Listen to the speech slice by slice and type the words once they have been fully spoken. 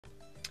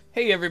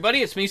Hey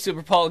everybody, it's me,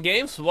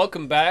 SuperPaulGames.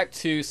 Welcome back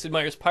to Sid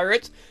Meier's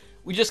Pirates.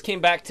 We just came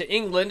back to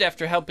England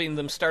after helping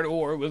them start a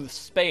war with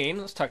Spain.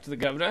 Let's talk to the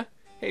governor.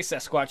 Hey,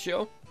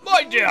 Sasquatcho.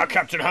 My dear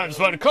Captain Hans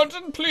von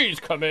Conten, please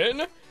come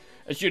in.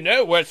 As you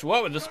know, we're at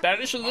war with the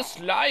Spanish and the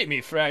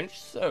slimy French.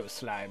 So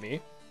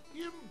slimy.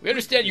 We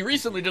understand you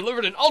recently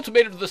delivered an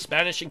ultimatum to the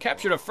Spanish and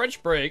captured a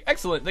French brig.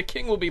 Excellent, the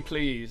king will be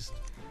pleased.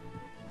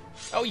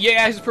 Oh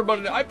yeah, he's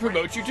promoted. I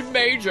promote you to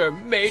Major.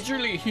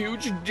 Majorly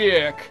huge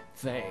dick.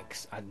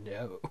 Thanks, I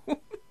know.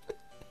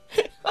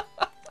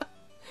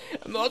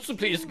 I'm also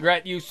pleased to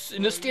grant you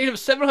an estate of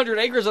 700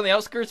 acres on the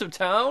outskirts of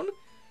town.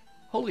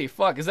 Holy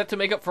fuck, is that to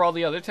make up for all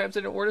the other times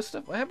I didn't order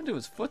stuff? What happened to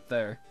his foot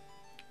there?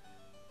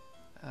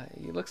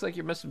 It looks like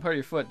you're missing part of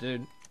your foot,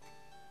 dude.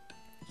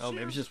 Oh,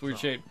 maybe it's just weird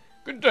shape.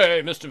 Good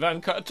day, Mr.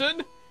 Van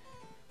Cutten.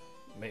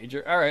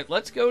 Major. Alright,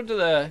 let's go to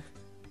the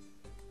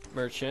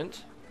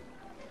merchant.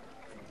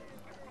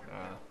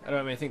 I don't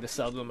have anything to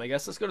sell to him, I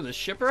guess. Let's go to the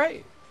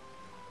shipwright.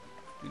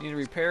 Do we need to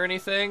repair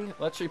anything?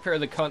 Let's repair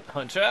the cunt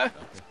hunter.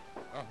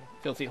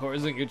 Filthy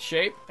whore's in good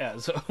shape.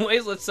 As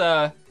always, let's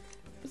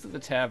visit the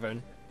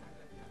tavern.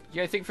 You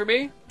got anything for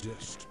me?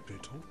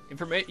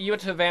 You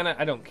went to Havana?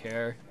 I don't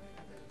care.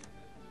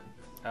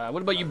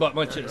 What about you butt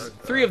munches?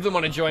 3 of them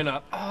want to join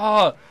up.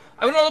 Oh,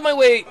 I went all of my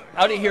way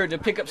out of here to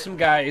pick up some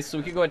guys so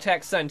we could go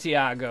attack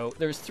Santiago.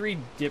 There's 3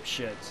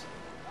 dipshits.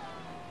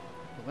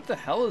 What the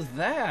hell is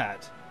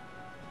that?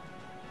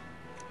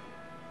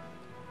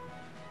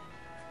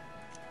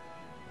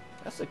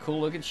 That's a cool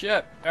looking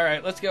ship.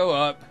 Alright, let's go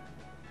up.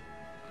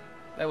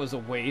 That was a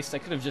waste. I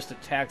could have just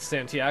attacked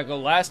Santiago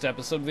last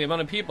episode with the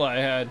amount of people I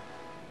had.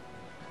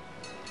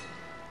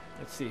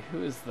 Let's see,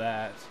 who is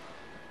that?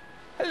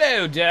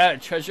 Hello,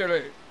 Dad,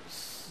 treasure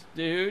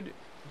dude.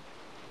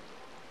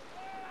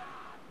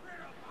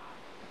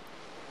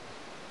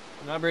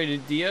 Nombre de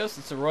Dios,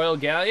 it's a royal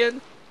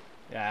galleon?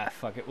 Ah,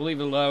 fuck it, we'll leave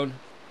it alone.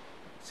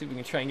 See if we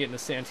can try and get into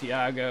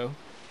Santiago.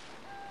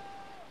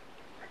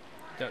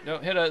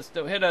 Don't hit us,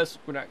 don't hit us.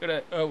 We're not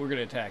gonna, oh, we're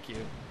gonna attack you.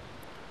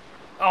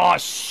 Oh,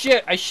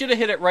 shit, I should have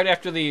hit it right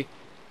after the,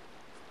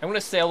 I'm gonna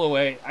sail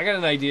away. I got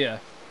an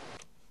idea.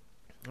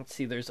 Let's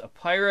see, there's a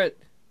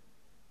pirate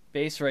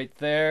base right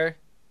there.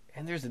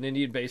 And there's an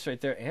Indian base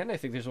right there. And I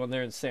think there's one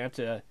there in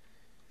Santa.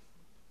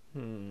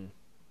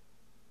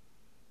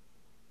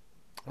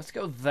 Let's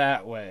go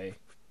that way.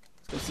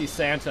 Let's go see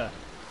Santa.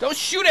 Don't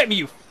shoot at me,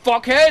 you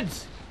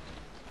fuckheads!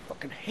 I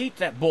fucking hate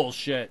that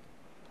bullshit.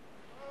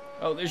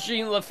 Oh, there's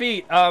Jean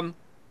Lafitte. Hey,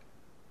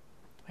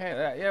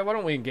 yeah, why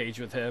don't we engage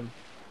with him?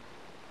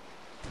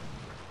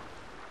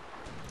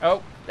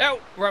 Oh, no,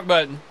 wrong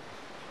button.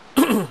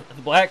 The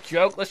black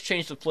joke. Let's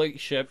change the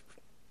fleet ship.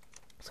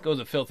 Let's go to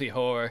the filthy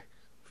whore.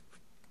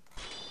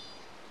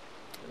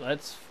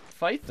 Let's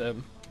fight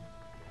them.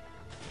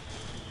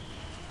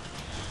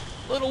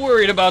 A little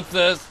worried about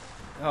this.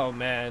 Oh,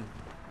 man.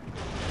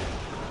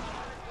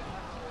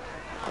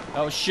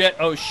 Oh, shit.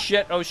 Oh,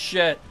 shit. Oh,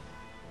 shit.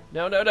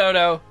 No, no, no,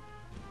 no.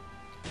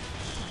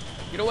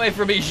 Get away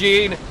from me,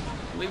 Jean.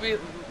 Leave me,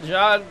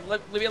 John.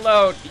 Leave me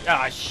alone.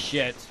 Ah,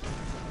 shit.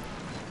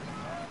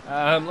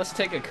 Let's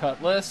take a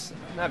cutlass.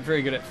 I'm not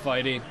very good at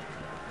fighting.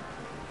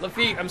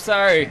 Lafitte, I'm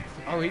sorry.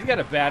 Oh, he's got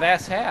a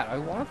badass hat. I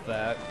want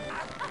that.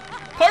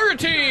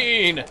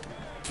 Pirating!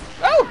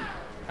 Oh!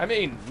 I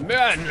mean,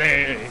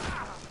 manly!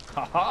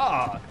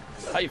 Haha!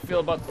 How you feel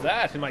about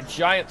that? And my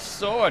giant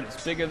sword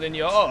is bigger than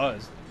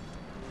yours.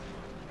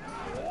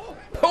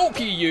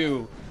 Pokey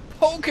you!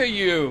 Poker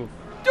you!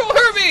 Don't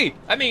hurt me!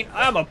 I mean,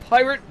 I'm a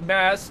pirate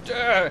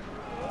master!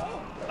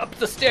 Up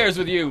the stairs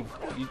with you,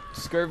 you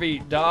scurvy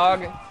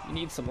dog. You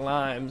need some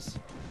limes.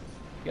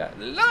 You got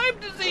Lyme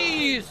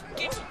disease!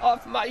 Get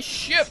off my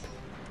ship!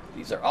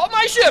 These are all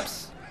my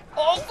ships!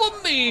 All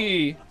for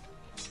me!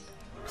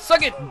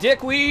 Suck it,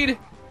 dickweed!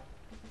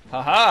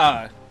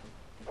 Haha!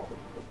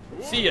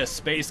 See ya,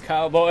 space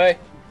cowboy.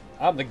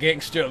 I'm the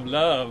gangster of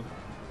love.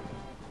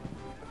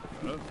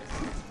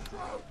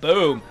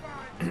 Boom.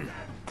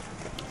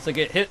 So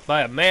get hit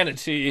by a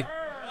manatee.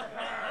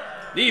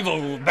 The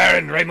evil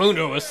Baron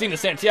Raimundo was seen to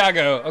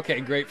Santiago. Okay,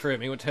 great for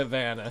him. He went to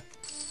Havana.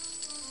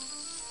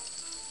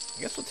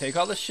 I guess we'll take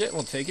all this shit and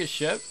we'll take his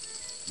ship.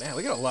 Man,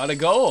 we got a lot of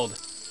gold.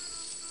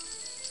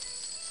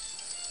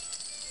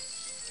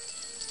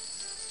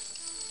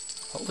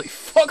 Holy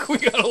fuck, we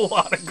got a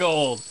lot of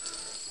gold.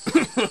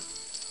 I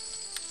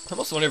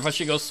almost wonder if I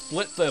should go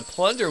split the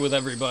plunder with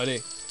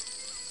everybody.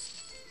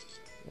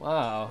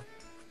 Wow.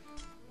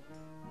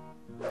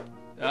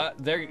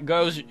 There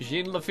goes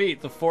Jean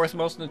Lafitte, the 4th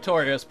most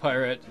notorious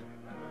pirate.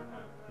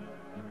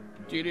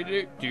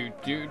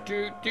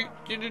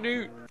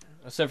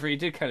 Except for he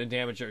did kind of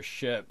damage our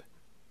ship.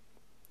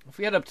 If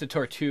we head up to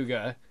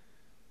Tortuga,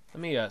 let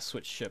me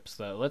switch ships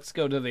though. Let's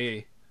go to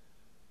the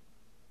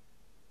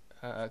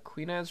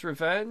Queen Anne's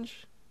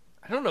Revenge.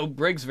 I don't know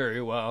brigs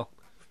very well.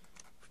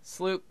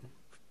 Sloop.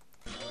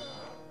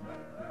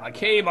 I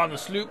came on the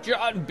sloop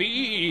John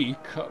B.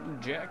 Come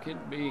Jack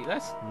and B.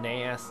 That's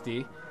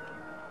nasty.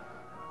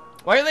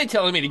 Why are they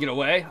telling me to get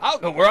away? I'll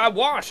go where I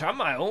want. I'm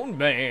my own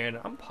man.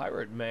 I'm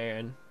pirate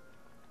man.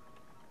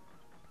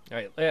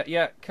 Alright,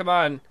 yeah, come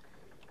on.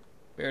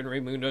 Baron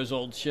Raimundo's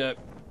old ship.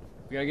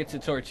 We gotta get to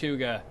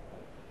Tortuga.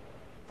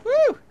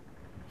 Woo!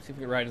 See if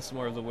we can ride in some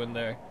more of the wind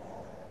there.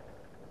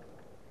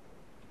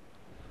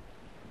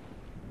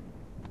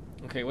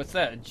 Okay, what's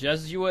that? A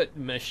Jesuit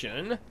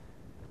mission?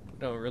 We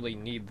don't really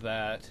need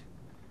that.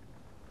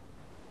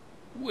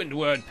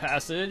 Windward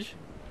Passage.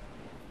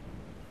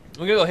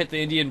 We're gonna go hit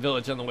the Indian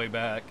village on the way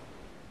back.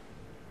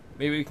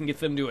 Maybe we can get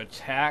them to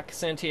attack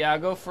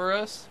Santiago for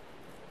us.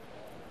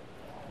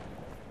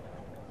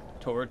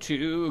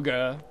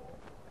 Tortuga.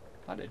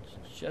 A lot of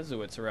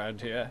Jesuits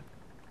around here.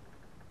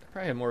 I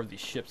probably have more of these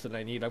ships than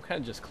I need. I'm kind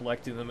of just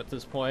collecting them at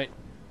this point.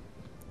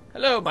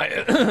 Hello, my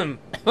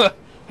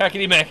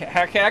hackety mac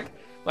hack,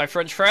 my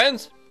French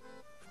friends.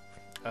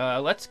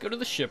 Let's go to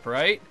the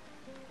shipwright.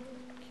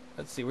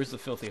 Let's see, where's the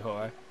filthy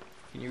whore?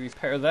 Can you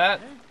repair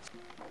that?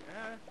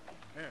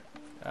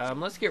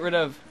 Let's get rid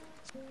of...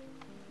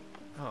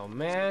 Oh,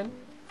 man.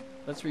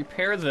 Let's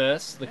repair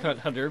this, the Cunt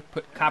Hunter,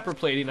 put copper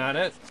plating on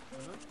it.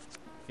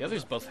 The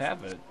others both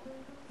have it.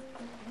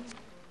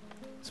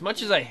 As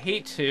much as I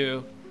hate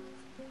to...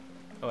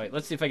 Oh, wait,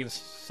 let's see if I can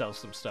sell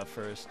some stuff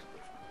first.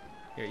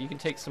 Here, you can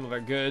take some of our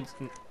goods.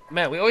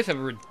 Man, we always have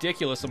a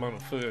ridiculous amount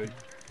of food.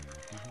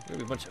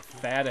 We're a bunch of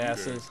fat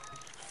asses.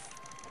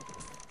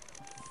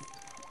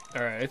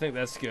 Alright, I think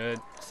that's good.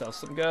 Sell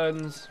some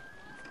guns.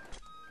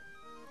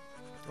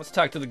 Let's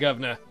talk to the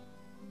governor.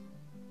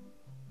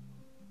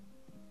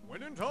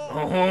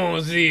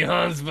 Oh, the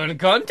Hans von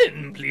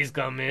Conten, please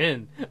come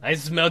in. I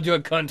smelled your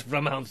cunt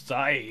from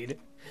outside.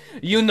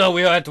 You know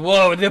we are at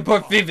war with the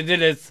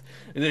Porphyrides,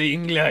 the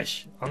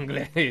English.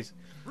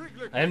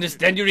 I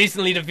understand you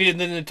recently defeated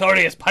the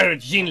notorious pirate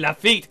Jean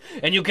Lafitte,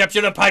 and you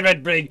captured a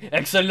pirate brig.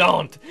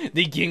 Excellent.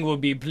 The king will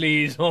be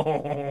pleased.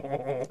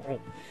 In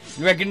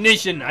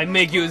recognition, I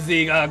make you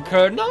the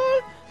colonel.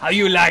 How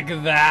you like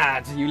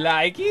that? You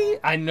like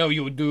it? I know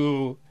you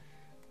do.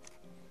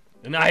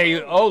 And I,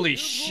 holy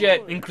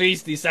shit,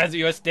 increased the size of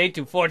your estate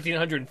to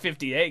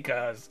 1,450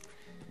 acres.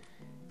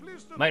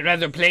 My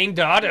rather plain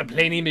daughter,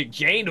 Plainy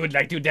McJane, would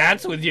like to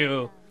dance with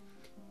you.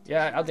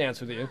 Yeah, I'll dance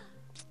with you.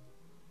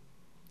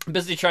 I'm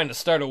busy trying to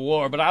start a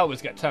war, but I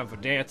always got time for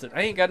dancing.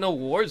 I ain't got no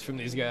wars from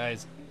these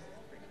guys.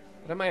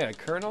 What am I, a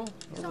colonel?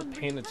 I wasn't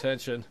paying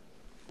attention.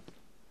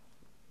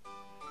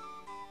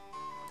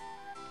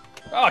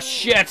 Oh,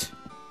 shit!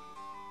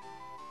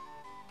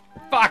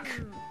 Fuck!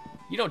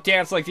 You don't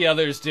dance like the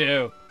others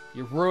do.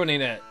 You're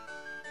ruining it.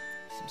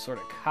 Some sort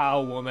of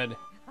cow woman.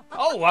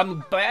 Oh,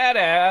 I'm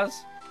badass!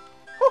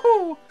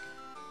 Woohoo!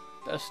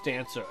 Best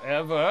dancer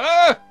ever!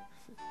 I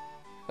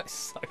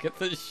suck at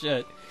this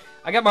shit.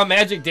 I got my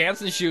magic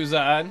dancing shoes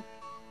on.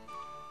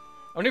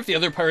 I wonder if the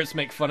other pirates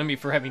make fun of me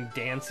for having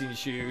dancing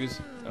shoes.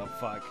 Oh,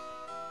 fuck.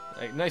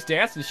 Like, nice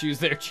dancing shoes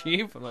there,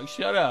 Chief. I'm like,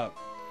 shut up.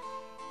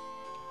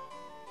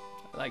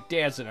 I like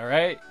dancing,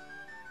 alright?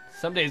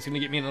 Someday it's gonna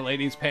get me in the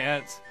ladies'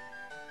 pants.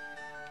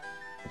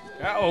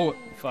 Oh,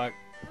 fuck.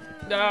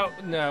 No,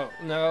 no,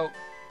 no.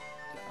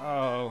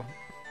 Oh.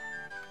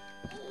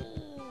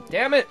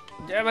 Damn it!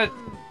 Damn it!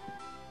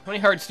 How many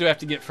hearts do I have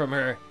to get from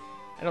her?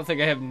 I don't think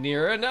I have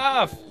near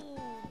enough!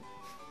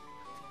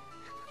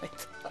 I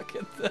suck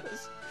at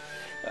this.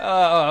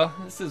 Oh,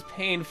 this is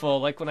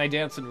painful, like when I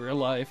dance in real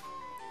life.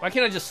 Why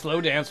can't I just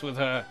slow dance with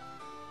her?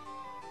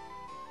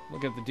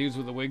 Look at the dudes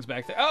with the wigs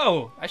back there.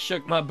 Oh! I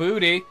shook my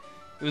booty.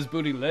 It was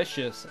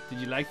bootylicious. Did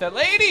you like that,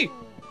 lady?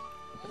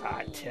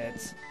 Ah,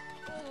 tits.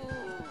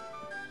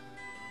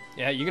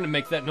 Yeah, you're gonna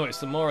make that noise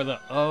some more of the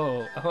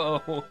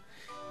oh.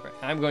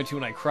 I'm going to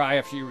when I cry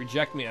after you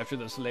reject me after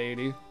this,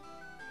 lady.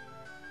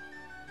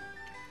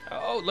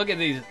 Oh, look at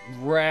these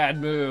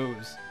rad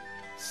moves.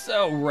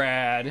 So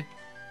rad.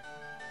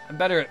 I'm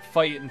better at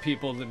fighting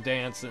people than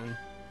dancing.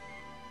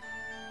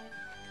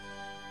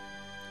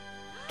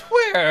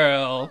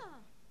 Twirl!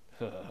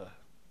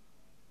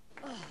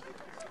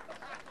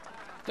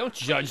 Don't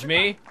judge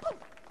me.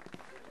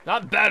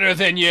 Not better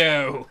than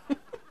you.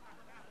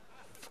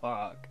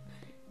 Fuck.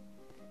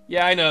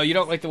 Yeah, I know. You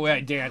don't like the way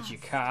I dance, you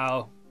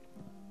cow.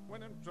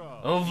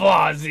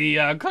 Was the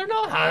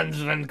Colonel Hans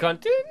van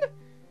Conten?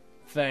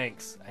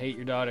 Thanks. I hate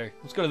your daughter.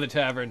 Let's go to the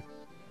tavern.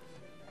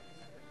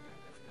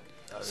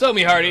 So,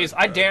 me hearties,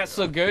 I danced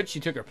so good, she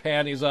took her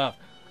panties off.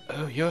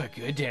 Oh, you're a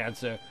good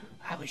dancer.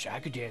 I wish I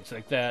could dance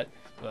like that.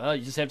 Well,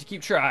 you just have to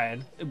keep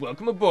trying.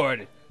 Welcome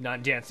aboard,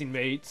 non-dancing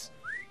mates.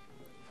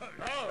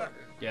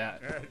 Yeah.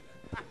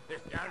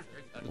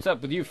 What's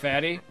up with you,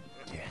 fatty?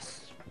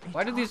 Yes.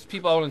 Why do these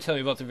people all want to tell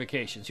me about their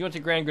vacations? You went to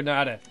Gran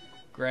Granada.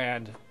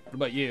 Grand. What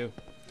about you?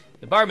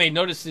 The barmaid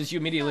notices you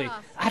immediately.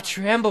 I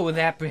tremble with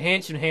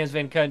apprehension, Hans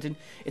van Kunten.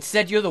 It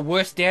said you're the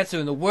worst dancer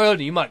in the world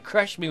and you might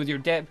crush me with your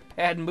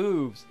bad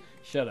moves.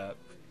 Shut up.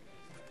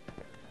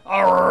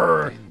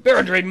 Arrrr!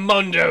 Baron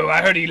Raimundo!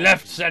 I heard he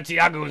left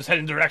Santiago and was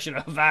heading in the direction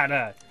of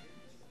Havana.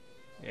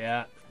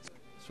 Yeah.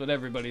 That's what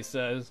everybody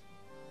says.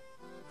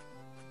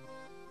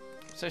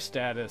 What's their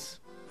status?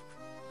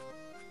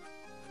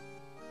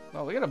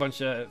 Oh, we got a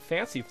bunch of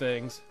fancy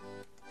things.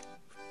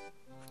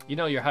 You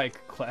know you're high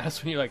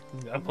class when you're like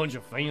a bunch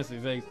of fancy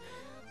things.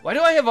 Why do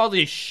I have all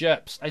these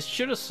ships? I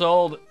should have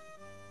sold...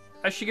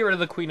 I should get rid of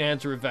the Queen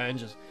Anne's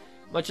Revenge as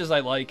much as I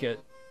like it.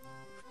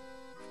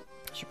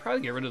 I should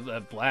probably get rid of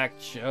the Black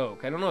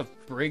Joke. I don't know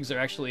if Brigs are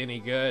actually any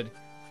good.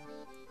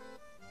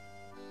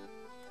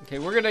 Okay,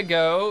 we're gonna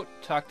go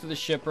talk to the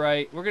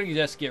shipwright. We're gonna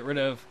just get rid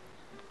of...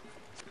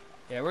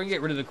 Yeah, we're gonna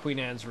get rid of the Queen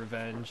Anne's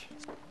Revenge.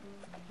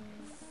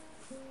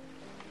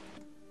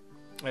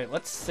 Alright,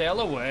 let's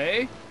sail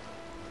away.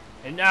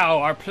 And now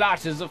our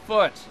plot is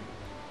afoot.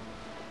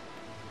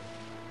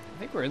 I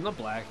think we're in the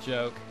Black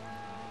Joke.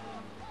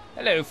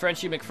 Hello,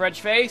 Frenchy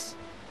McFrenchface.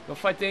 Go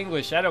fight the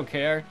English, I don't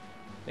care.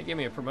 They gave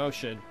me a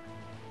promotion.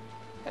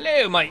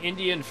 Hello, my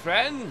Indian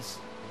friends.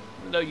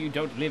 Even though you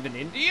don't live in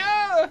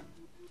India.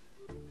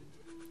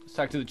 Let's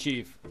talk to the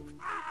chief.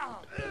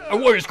 Our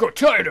warriors grow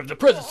tired of the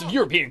presence of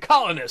European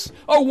colonists.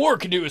 Our war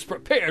canoe is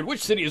prepared.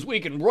 Which city is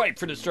weak and ripe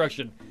for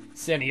destruction?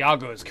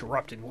 Santiago is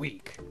corrupt and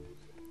weak.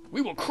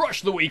 We will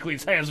crush the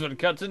weaklings, Hansman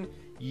Cutton.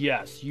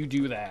 Yes, you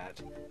do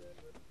that.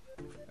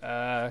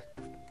 We're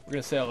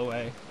gonna sail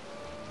away.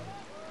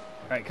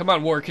 Alright, come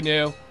on, war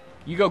canoe.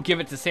 You go give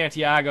it to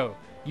Santiago.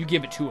 You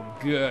give it to them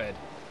good.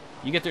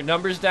 You get their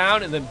numbers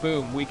down, and then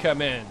boom, we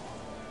come in.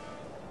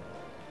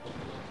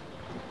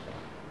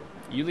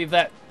 You leave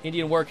that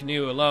Indian war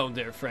canoe alone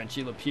there,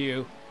 Frenchy Le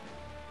Pew.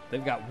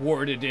 They've got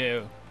war to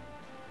do.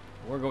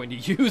 We're going to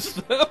use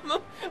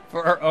them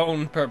for our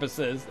own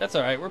purposes. That's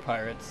alright, we're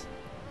pirates.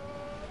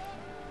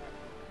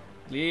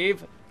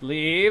 Leave.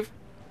 Leave.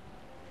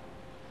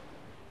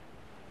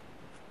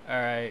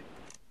 Alright.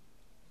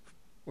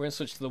 We're gonna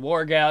switch to the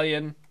war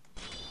galleon.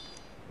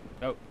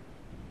 Oh.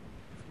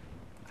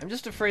 I'm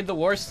just afraid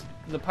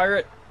the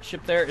pirate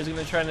ship there is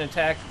gonna try and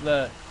attack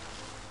the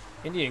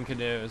Indian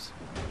canoes.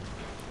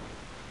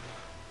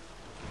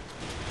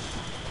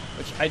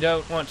 Which I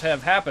don't want to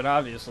have happen,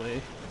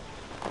 obviously.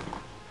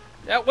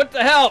 Yeah, what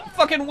the hell?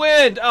 Fucking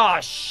wind! Aw,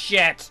 oh,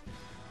 shit!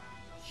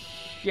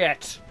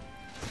 Shit.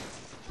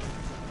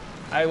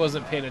 I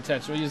wasn't paying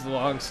attention. We'll use the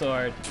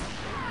longsword.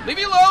 Leave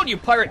me alone, you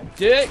pirate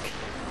dick!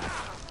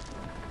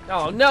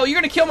 Oh no, you're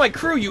gonna kill my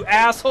crew, you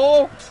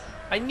asshole!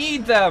 I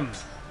need them!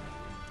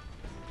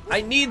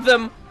 I need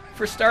them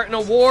for starting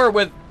a war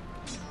with...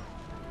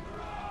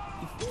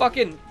 You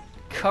fucking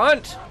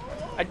cunt!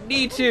 I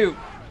need to!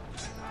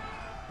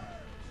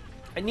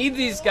 I need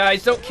these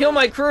guys, don't kill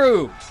my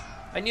crew!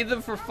 I need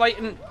them for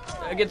fighting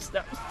against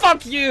the...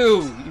 Fuck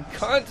you! You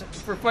cunt!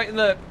 For fighting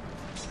the...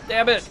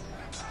 Damn it!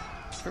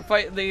 For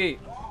fighting the...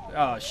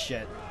 Oh,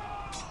 shit.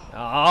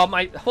 Oh,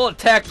 my whole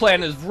attack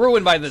plan is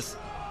ruined by this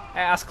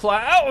ass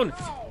clown!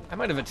 I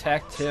might have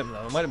attacked him,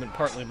 though. It might have been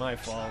partly my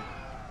fault.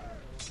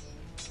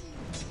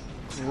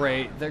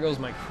 Great. There goes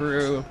my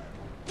crew.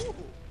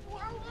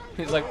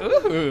 He's like,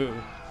 ooh!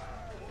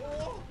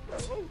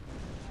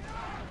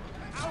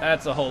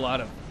 That's a whole lot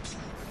of...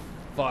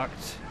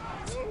 fucked.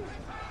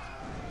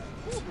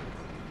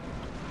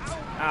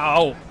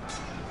 Ow!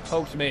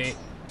 Poked me.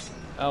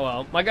 Oh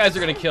well. My guys are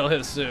gonna kill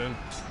his soon.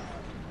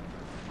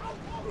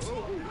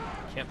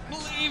 Can't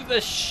believe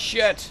this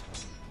shit!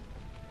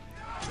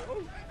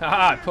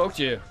 Haha, I poked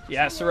you.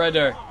 Yeah,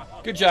 surrender.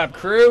 Good job,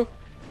 crew!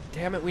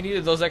 Damn it, we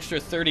needed those extra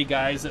 30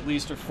 guys at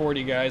least, or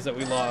 40 guys that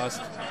we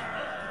lost.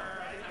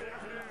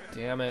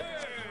 Damn it.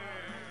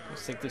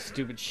 Let's take this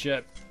stupid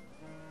ship.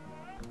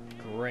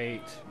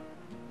 Great.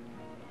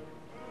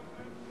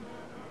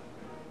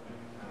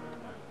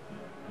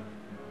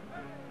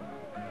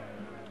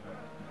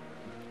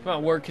 Come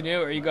on, war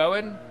canoe, are you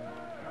going?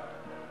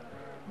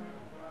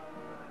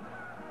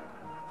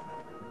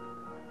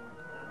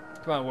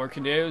 Come on, war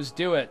canoes,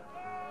 do it.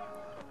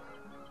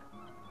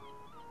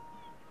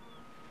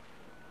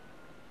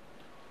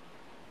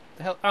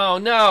 The hell? Oh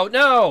no,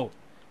 no!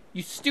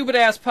 You stupid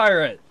ass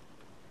pirate!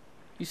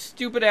 You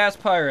stupid ass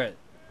pirate!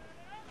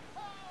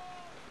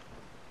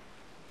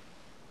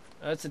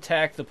 Let's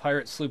attack the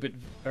pirate sloop at...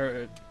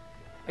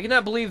 I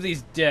cannot believe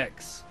these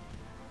dicks.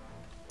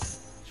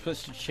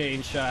 Switch to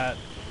chain shot.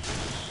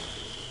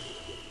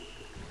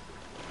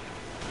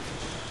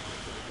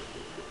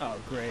 Oh,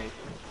 great.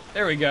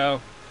 There we go.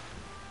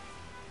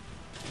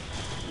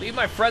 Leave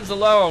my friends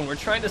alone. We're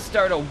trying to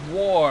start a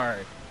war.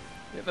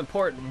 We have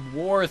important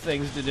war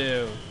things to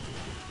do.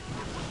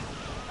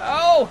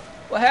 Oh!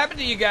 What happened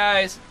to you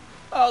guys?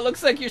 Oh, it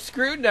looks like you're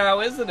screwed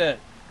now, isn't it?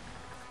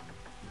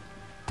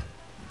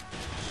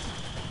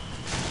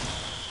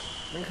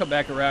 I'm gonna come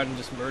back around and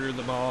just murder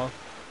them all.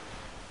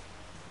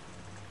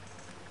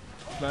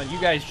 Come on,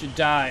 you guys should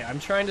die. I'm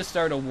trying to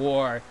start a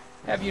war.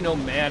 Have you no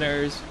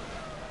manners?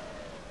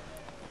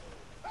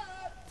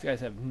 These guys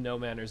have no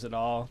manners at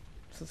all.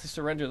 Since they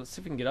surrender, let's see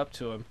if we can get up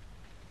to them.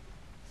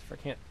 If I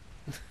can't...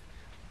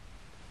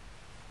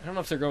 I don't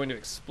know if they're going to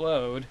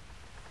explode.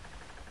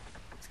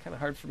 It's kind of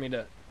hard for me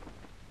to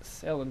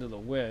sail into the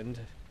wind.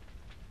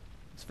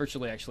 It's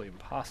virtually actually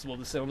impossible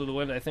to sail into the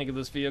wind, I think, in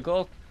this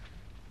vehicle.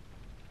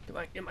 Come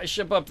on, get my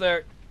ship up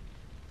there.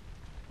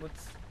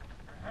 Let's...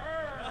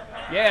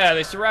 Yeah,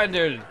 they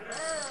surrendered.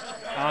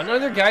 None of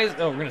their guys...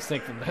 Oh, we're gonna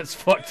sink them. That's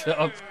fucked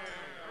up.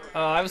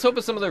 I was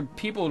hoping some other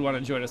people would want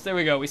to join us. There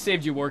we go. We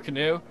saved you, war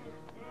canoe.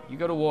 You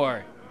go to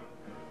war.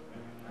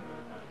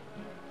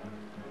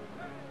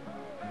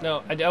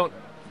 No, I don't.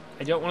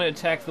 I don't want to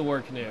attack the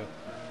war canoe.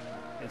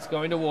 It's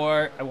going to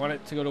war. I want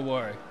it to go to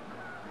war.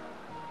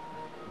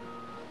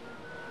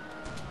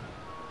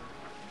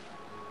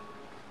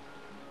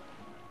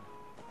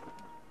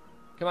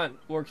 Come on,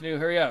 war canoe,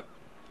 hurry up.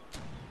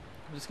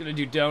 I'm just gonna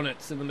do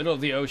donuts in the middle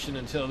of the ocean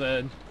until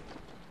then.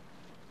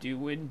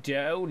 Doing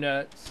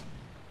donuts.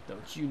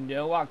 Don't you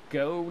know I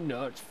go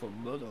nuts for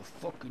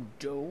motherfucking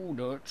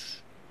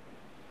donuts?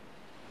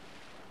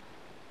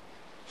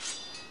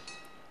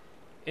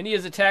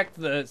 India's attacked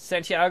the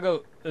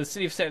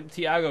city of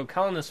Santiago.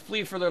 Colonists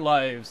flee for their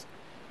lives.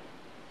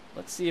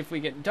 Let's see if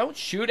we can. Don't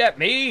shoot at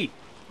me!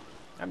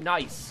 I'm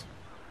nice.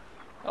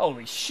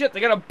 Holy shit, they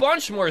got a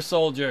bunch more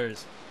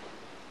soldiers.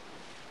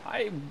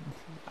 I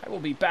will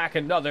be back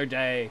another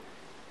day.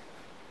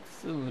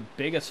 This is the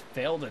biggest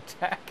failed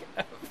attack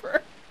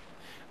ever.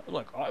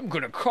 Look, I'm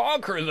gonna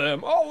conquer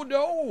them. Oh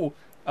no!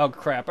 Oh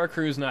crap, our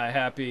crew's not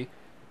happy.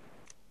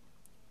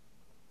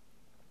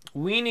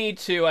 We need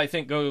to, I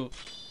think, go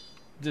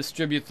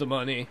distribute the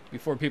money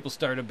before people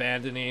start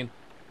abandoning.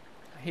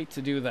 I hate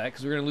to do that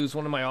because we're gonna lose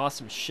one of my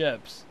awesome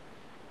ships.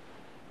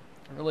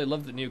 I really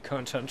love the new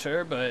Cunt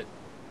Hunter, but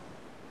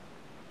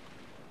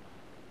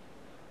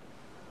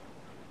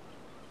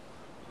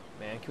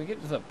man, can we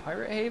get to the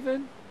pirate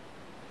haven?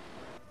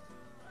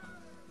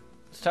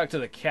 Let's talk to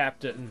the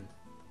captain.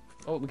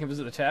 Oh, we can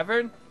visit the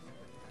tavern?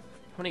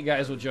 How many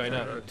guys will join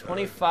up?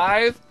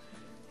 25?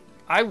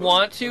 I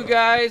want to,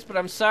 guys, but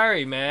I'm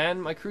sorry,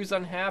 man. My crew's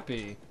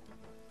unhappy.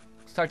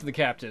 Let's talk to the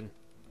captain.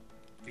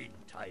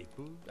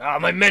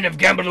 My men have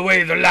gambled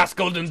away their last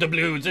golden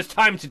doubloons. It's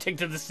time to take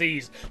to the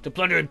seas, to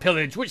plunder and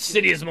pillage. Which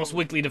city is most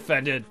weakly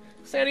defended?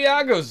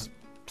 Santiago's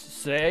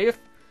safe.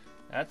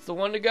 That's the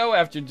one to go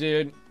after,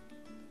 dude.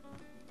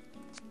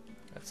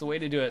 That's the way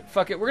to do it.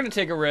 Fuck it, we're gonna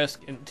take a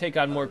risk and take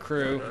on more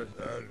crew.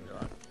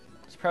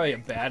 It's probably a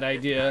bad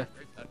idea.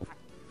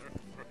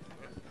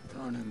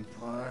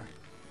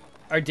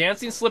 Are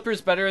dancing slippers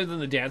better than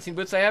the dancing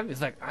boots I have?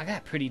 He's like, I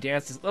got pretty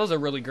dancing. Those are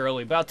really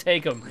girly, but I'll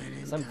take them.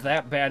 Because I'm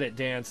that bad at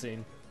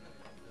dancing.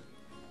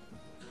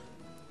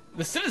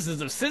 The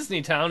citizens of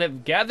Sisney Town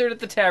have gathered at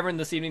the tavern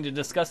this evening to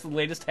discuss the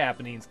latest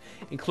happenings,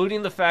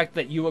 including the fact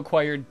that you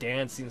acquired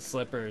dancing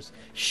slippers.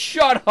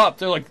 Shut up!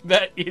 They're like,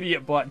 that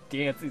idiot bought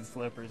dancing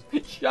slippers.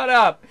 Shut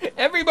up!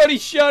 Everybody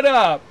shut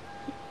up!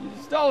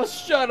 Just all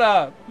shut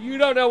up! You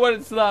don't know what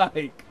it's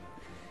like.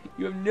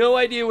 You have no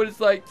idea what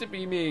it's like to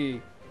be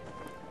me.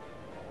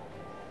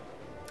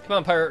 Come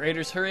on, pirate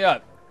raiders, hurry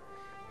up.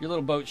 Your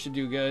little boat should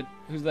do good.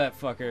 Who's that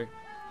fucker?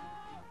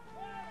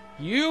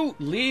 You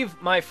leave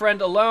my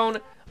friend alone.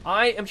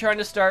 I am trying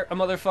to start a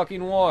motherfucking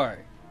war.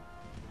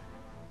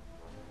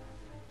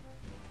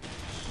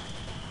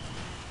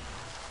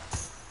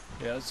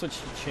 Yeah, let's switch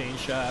to chain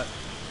shot.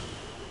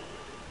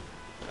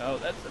 Oh,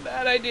 that's a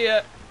bad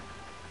idea.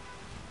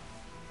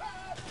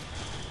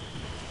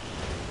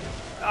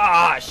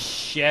 Ah,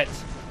 shit.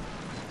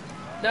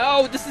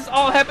 No, this is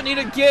all happening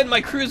again.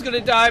 My crew's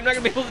gonna die. I'm not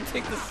gonna be able to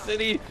take the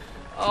city.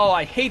 Oh,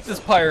 I hate this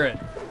pirate.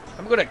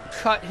 I'm gonna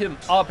cut him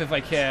up if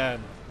I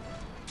can.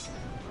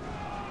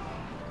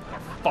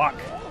 Fuck.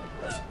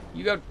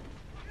 You go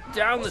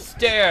down the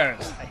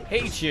stairs. I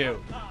hate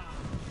you.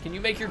 Can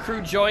you make your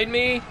crew join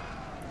me?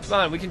 Come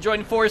on, we can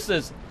join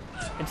forces.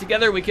 And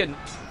together we can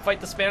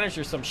fight the Spanish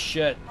or some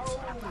shit.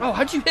 Oh,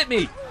 how'd you hit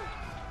me?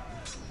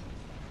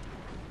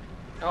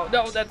 Oh,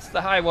 no, that's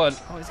the high one.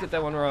 I always get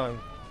that one wrong.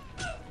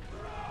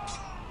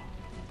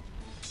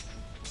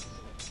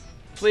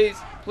 Please,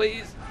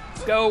 please,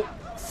 go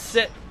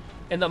sit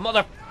in the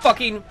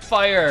motherfucking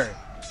fire.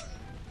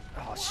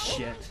 Oh,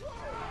 shit.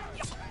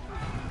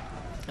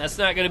 That's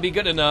not gonna be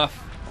good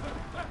enough.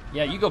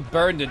 Yeah, you go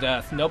burn to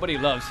death. Nobody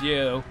loves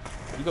you.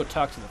 You go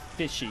talk to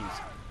the fishies.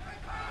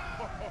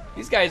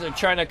 These guys are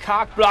trying to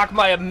cock-block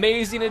my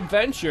amazing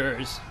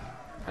adventures.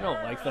 I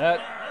don't like that.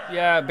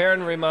 Yeah,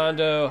 Baron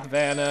Raimondo,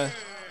 Havana.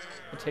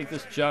 We'll take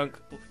this junk.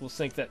 We'll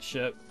sink that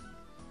ship.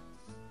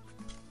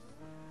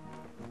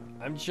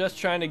 I'm just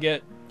trying to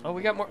get... Oh,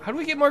 we got more... How do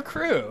we get more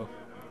crew?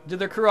 Did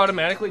their crew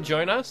automatically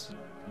join us?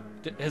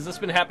 Has this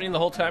been happening the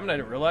whole time and I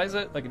didn't realize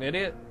it? Like an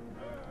idiot?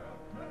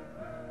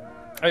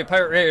 Alright,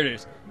 Pirate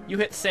Raiders. You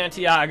hit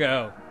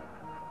Santiago.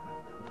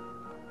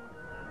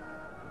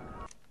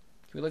 Can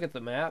we look at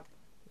the map?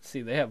 Let's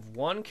see, they have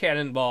one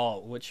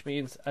cannonball, which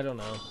means, I don't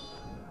know,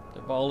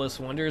 they're ballless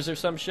wonders or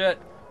some shit.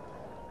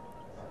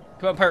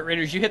 Come on, Pirate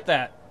Raiders, you hit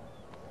that.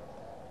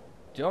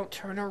 Don't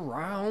turn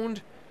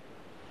around.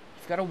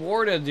 You've got a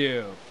war to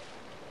do.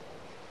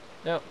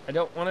 No, I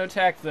don't want to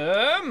attack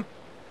them.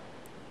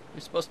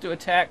 You're supposed to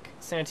attack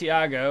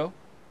Santiago.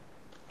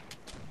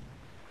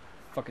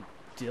 Fucking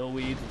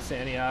dillweeds in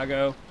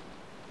Santiago.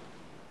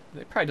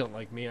 They probably don't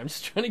like me. I'm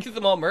just trying to get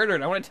them all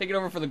murdered. I want to take it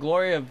over for the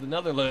glory of the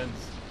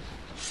Netherlands.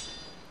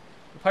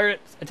 The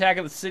pirate attack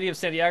of the city of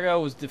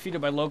Santiago was defeated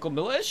by local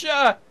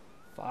militia.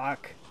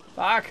 Fuck.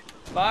 Fuck.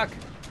 Fuck.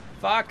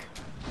 Fuck.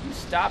 You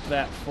stop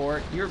that,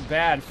 fort. You're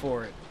bad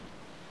for it.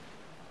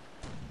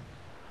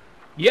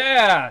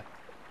 Yeah!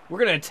 We're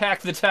gonna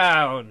attack the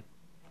town.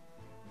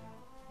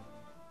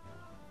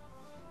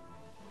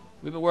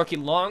 We've been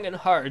working long and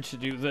hard to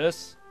do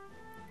this.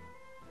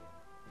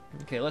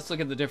 Okay, let's look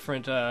at the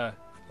different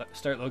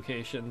start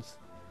locations.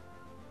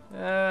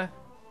 That's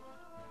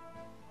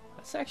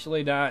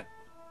actually not...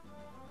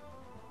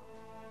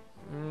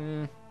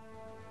 I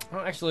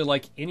don't actually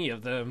like any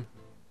of them.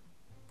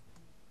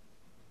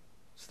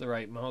 It's the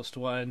rightmost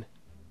one.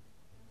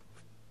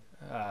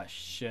 Ah,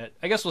 shit.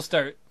 I guess we'll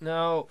start...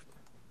 No.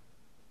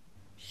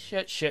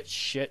 Shit.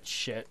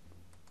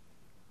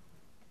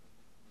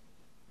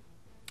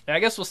 I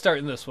guess we'll start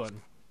in this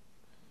one.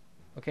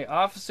 Okay,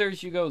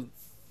 officers, you go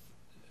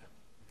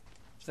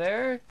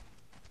there.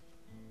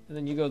 And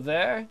then you go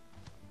there.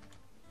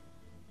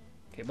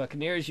 Okay,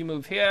 buccaneers, you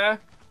move here.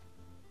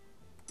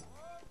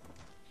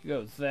 You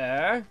go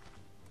there.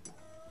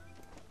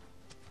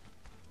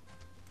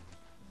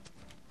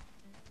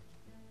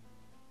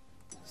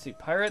 Let's see,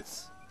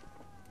 pirates.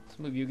 Let's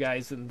move you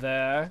guys in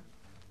there.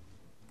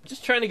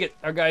 Just trying to get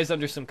our guys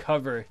under some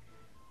cover.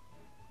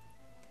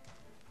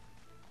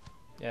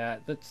 Yeah,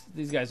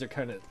 these guys are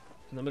kind of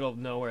in the middle of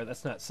nowhere.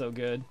 That's not so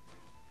good.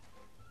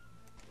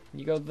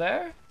 You go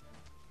there?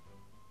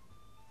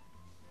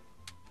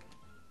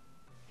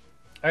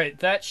 Alright,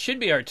 that should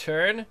be our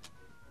turn.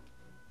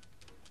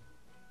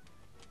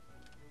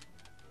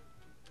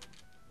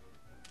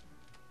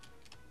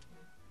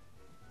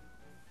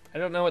 I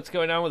don't know what's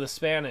going on with the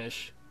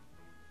Spanish.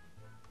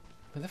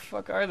 Where the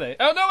fuck are they?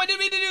 Oh no, I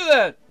didn't mean to do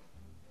that!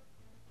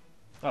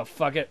 Oh,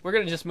 fuck it. We're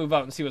gonna just move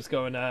out and see what's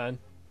going on.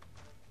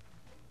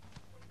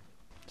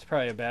 It's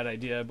probably a bad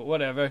idea, but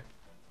whatever.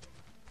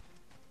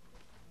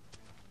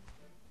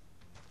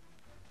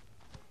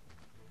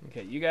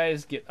 Okay, you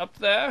guys get up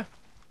there.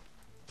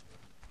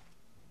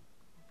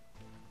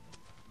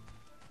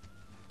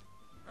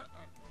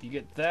 You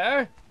get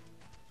there.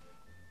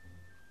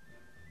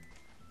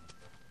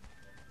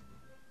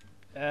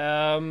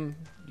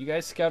 You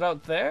guys scout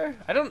out there?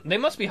 They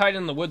must be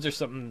hiding in the woods or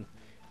something.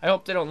 I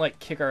hope they don't, like,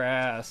 kick our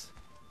ass.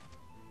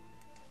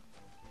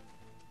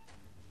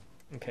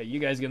 Okay, you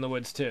guys get in the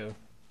woods, too.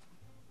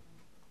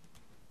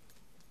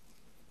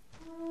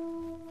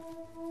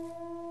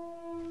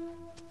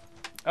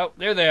 Oh,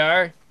 there they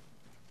are.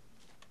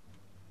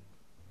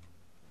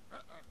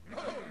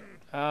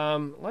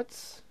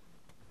 Let's...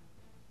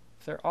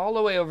 If they're all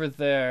the way over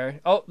there...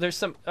 Oh, there's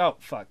some... Oh,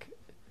 fuck.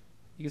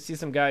 You can see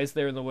some guys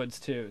there in the woods,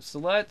 too. So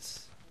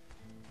let's...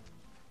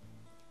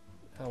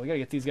 Oh, we gotta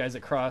get these guys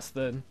across,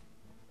 then.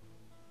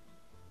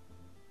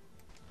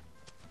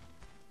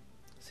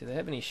 Do they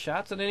have any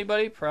shots on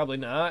anybody? Probably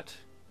not.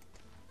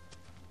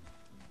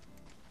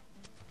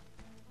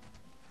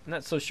 I'm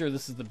not so sure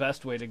this is the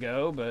best way to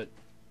go, but...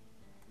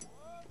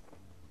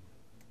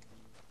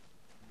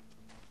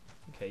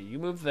 Okay, you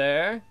move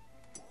there.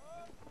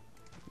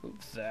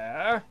 Move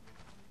there.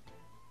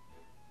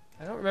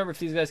 I don't remember if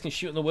these guys can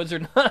shoot in the woods or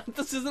not.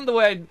 This isn't the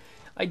way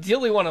I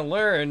ideally want to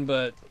learn,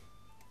 but...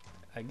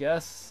 I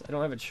guess I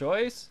don't have a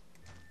choice.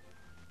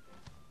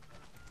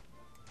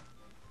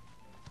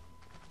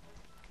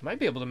 Might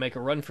be able to make a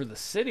run for the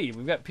city.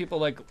 We've got people,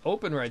 like,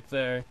 open right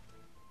there.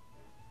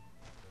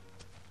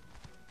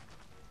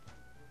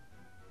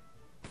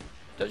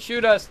 Don't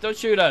shoot us! Don't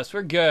shoot us!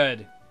 We're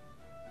good.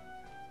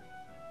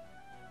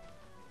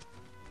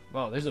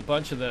 Wow, there's a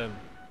bunch of them.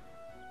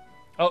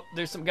 Oh,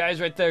 there's some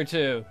guys right there,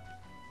 too.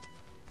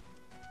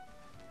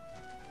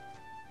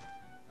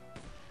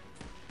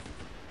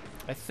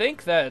 I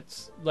think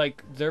that's,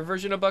 like, their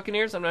version of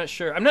Buccaneers. I'm not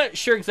sure. I'm not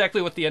sure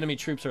exactly what the enemy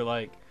troops are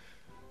like.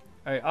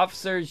 Alright,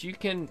 officers, you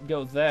can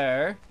go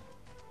there.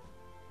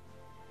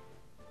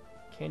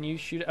 Can you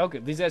shoot? Okay,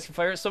 these guys can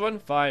fire at someone?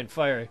 Fine,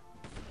 fire.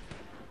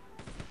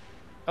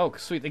 Oh,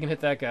 sweet, they can hit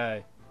that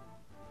guy.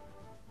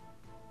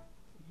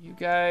 You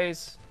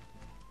guys...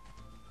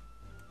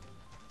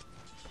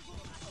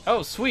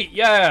 Oh, sweet,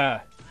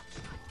 yeah!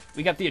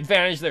 We got the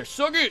advantage there.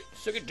 Suck it!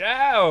 Suck it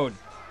down!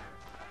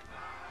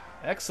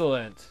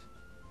 Excellent.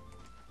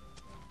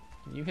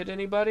 Can you hit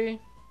anybody?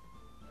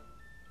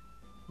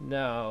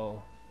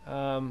 No.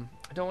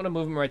 I don't want to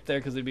move him right there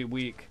because they'd be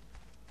weak.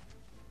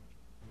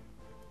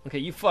 Okay,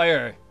 you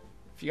fire.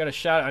 If you got a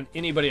shot on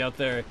anybody out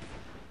there,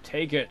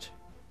 take it.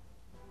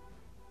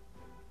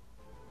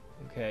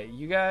 Okay,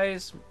 you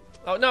guys...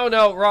 Oh,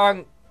 no,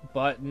 wrong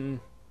button.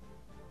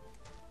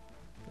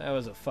 That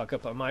was a fuck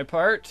up on my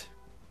part.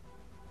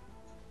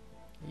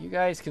 You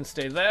guys can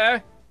stay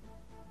there.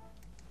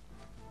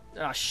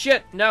 Oh,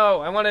 shit, no,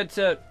 I wanted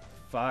to...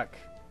 Fuck.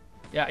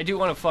 Yeah, I do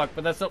want to fuck,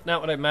 but that's not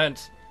what I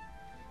meant.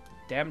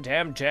 Damn.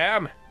 Dim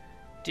dam,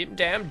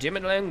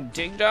 dimmeling,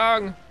 ding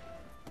dong.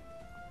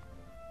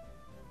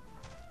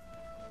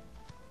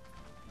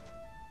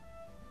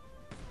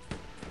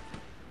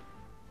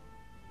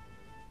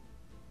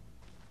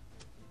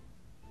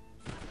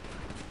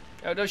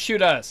 Oh, don't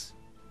shoot us.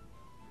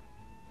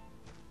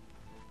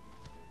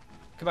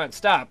 Come on,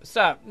 stop.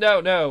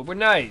 No, we're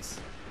nice.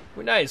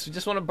 We're nice, we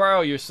just want to borrow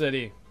your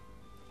city.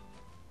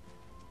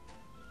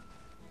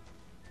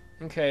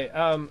 Okay,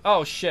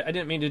 oh shit, I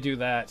didn't mean to do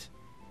that.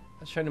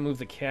 I was trying to move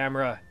the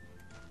camera.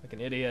 Like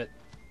an idiot.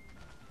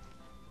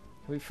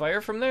 Can we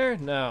fire from there?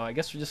 No, I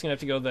guess we're just gonna have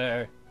to go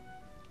there.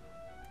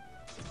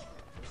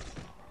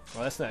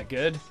 Well, that's not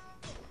good.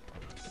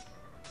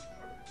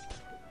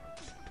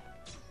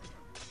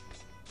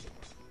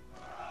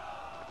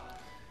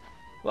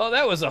 Well,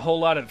 that was a whole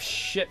lot of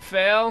shit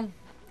fail.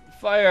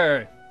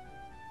 Fire.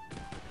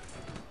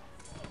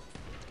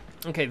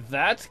 Okay,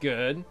 that's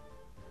good.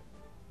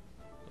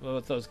 What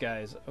about those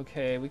guys?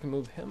 Okay, we can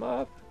move him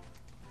up.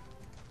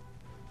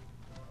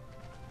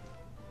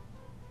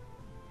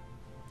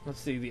 Let's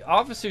see, the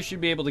officers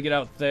should be able to get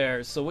out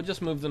there, so we'll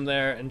just move them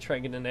there and try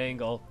and get an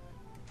angle.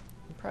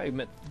 We'll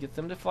probably get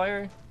them to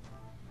fire.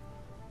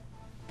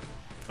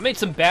 I made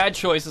some bad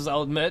choices,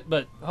 I'll admit,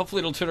 but hopefully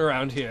it'll turn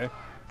around here.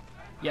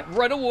 Yeah,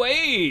 run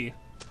away!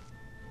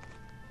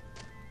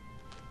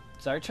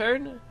 It's our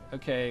turn?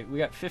 Okay, we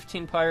got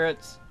 15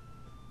 pirates.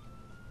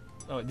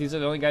 Oh, these are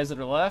the only guys that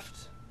are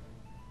left?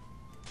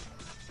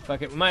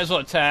 Fuck it, we might as well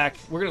attack.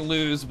 We're gonna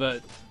lose,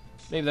 but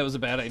maybe that was a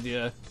bad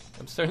idea.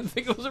 I'm starting to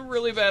think it was a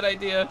really bad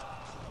idea.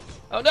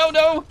 Oh, no,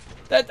 no!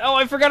 Oh,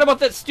 I forgot about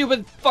that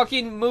stupid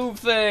fucking move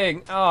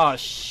thing! Oh,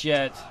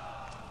 shit.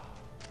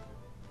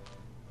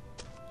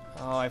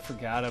 Oh, I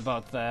forgot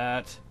about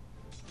that.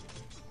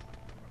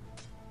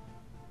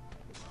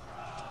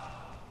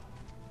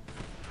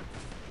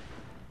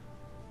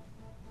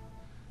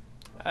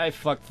 I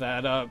fucked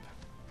that up.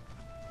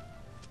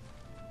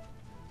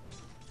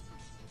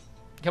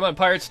 Come on,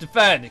 pirates,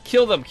 defend!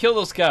 Kill them! Kill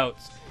those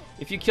scouts!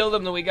 If you kill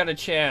them, then we got a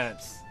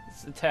chance.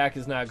 This attack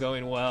is not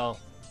going well.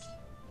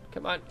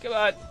 Come on, come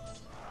on!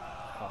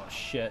 Oh,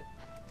 shit.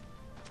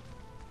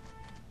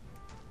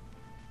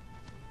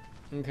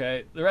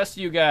 Okay, the rest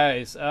of you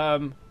guys,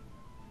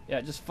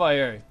 yeah, just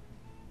fire.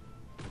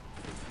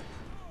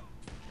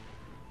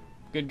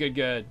 Good, good,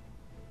 good.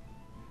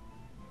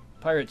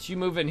 Pirates, you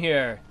move in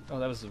here. Oh,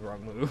 that was the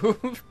wrong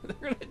move.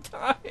 They're gonna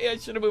die. I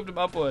should have moved them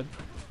up one.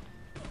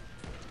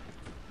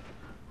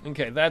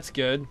 Okay, that's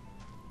good.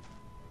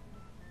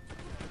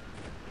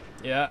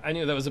 Yeah, I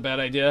knew that was a bad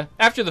idea.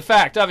 After the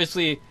fact,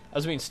 obviously, I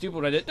was being stupid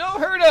when I did. Don't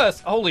hurt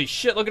us! Holy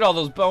shit, look at all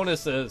those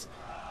bonuses.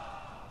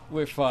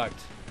 We're fucked.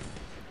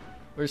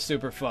 We're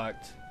super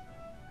fucked.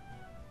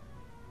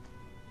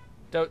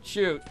 Don't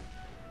shoot.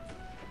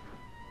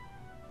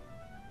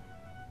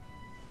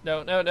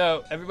 No, no,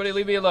 no. Everybody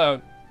leave me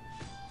alone.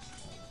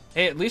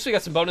 Hey, at least we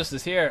got some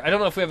bonuses here. I don't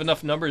know if we have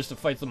enough numbers to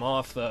fight them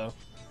off, though.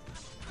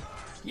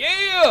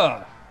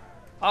 Yeah!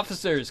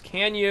 Officers,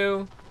 can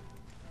you?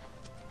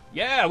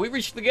 Yeah, we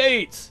reached the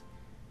gates!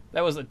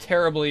 That was a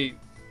terribly...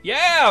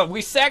 Yeah!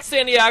 We sacked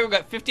Santiago,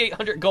 got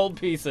 5,800 gold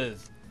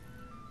pieces.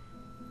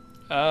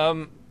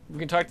 We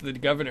can talk to the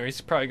governor.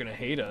 He's probably gonna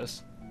hate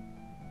us.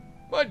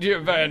 My dear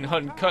Van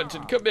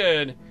Huntington, come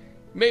in. You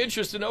may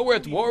interest to know we're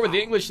at war with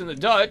the English and the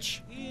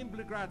Dutch.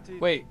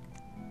 Wait.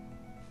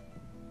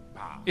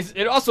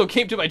 It also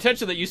came to my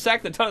attention that you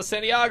sacked the town of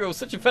Santiago.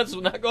 Such offense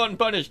will not go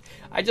unpunished.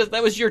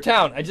 That was your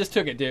town. I just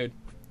took it, dude.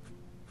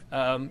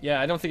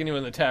 Yeah, I don't think anyone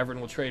in the tavern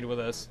will trade with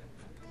us.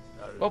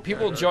 Well,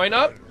 people will join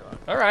up.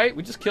 Alright,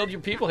 we just killed your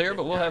people here,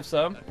 but we'll have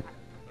some.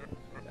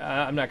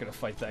 I'm not gonna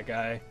fight that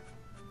guy.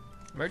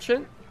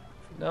 Merchant?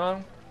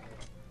 No.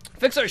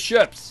 Fix our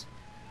ships.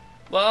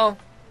 Well,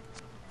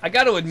 I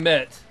gotta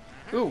admit.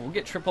 Ooh, we'll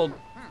get tripled.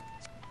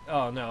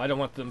 Oh, no, I don't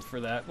want them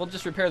for that. We'll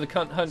just repair the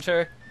cunt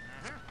hunter.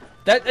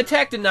 That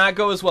attack did not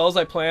go as well as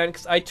I planned,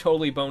 because I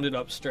totally boned it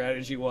up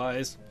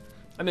strategy-wise.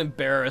 I'm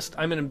embarrassed.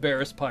 I'm an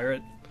embarrassed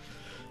pirate.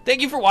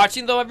 Thank you for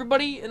watching, though,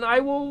 everybody, and I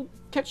will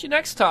catch you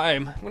next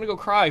time. I'm gonna go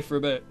cry for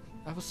a bit.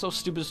 That was so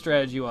stupid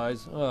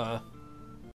strategy-wise.